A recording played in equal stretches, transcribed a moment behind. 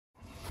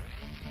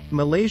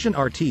Malaysian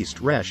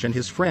artiste Resh and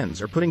his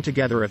friends are putting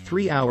together a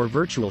 3-hour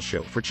virtual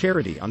show for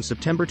charity on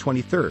September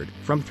 23rd,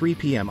 from 3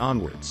 p.m.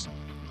 onwards.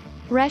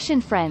 Resh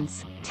and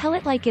Friends, Tell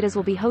It Like It Is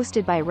will be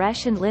hosted by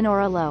Resh and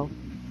Lenora Low.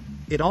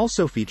 It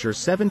also features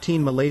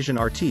 17 Malaysian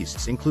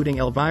artistes including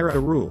Elvira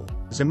Arul,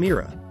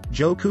 Zamira,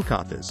 Joe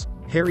Kukathas,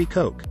 Harry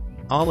Koch,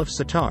 Olive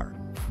Sitar,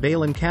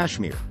 Balin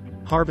Kashmir,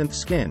 Harvanth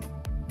Skin,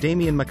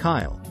 Damian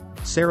Mikhail,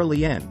 Sarah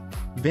Lien,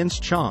 Vince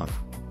Chong,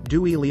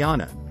 Dewey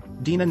Liana,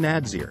 Dina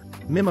Nadzir,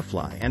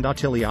 Mimafly and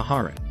Attilia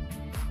Haran.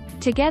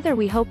 Together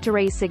we hope to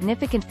raise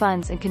significant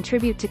funds and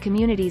contribute to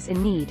communities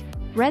in need,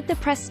 read the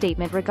press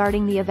statement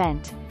regarding the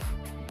event.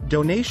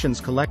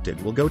 Donations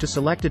collected will go to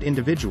selected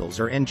individuals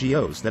or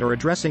NGOs that are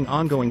addressing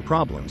ongoing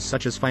problems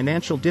such as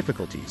financial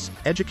difficulties,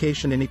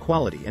 education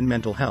inequality and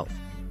mental health.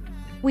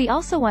 We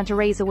also want to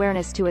raise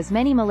awareness to as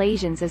many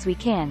Malaysians as we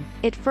can,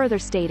 it further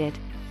stated.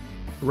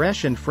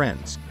 Resh and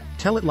Friends,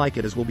 Tell It Like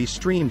It Is will be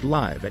streamed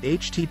live at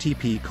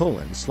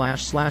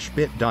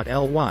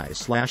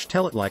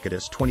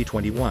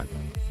http://bit.ly/tellitlikeItis2021.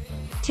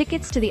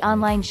 Tickets to the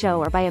online show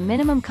are by a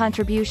minimum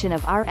contribution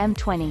of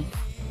Rm20.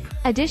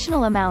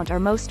 Additional amount are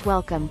most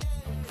welcomed.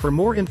 For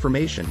more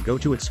information, go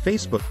to its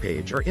Facebook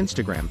page or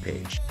Instagram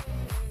page.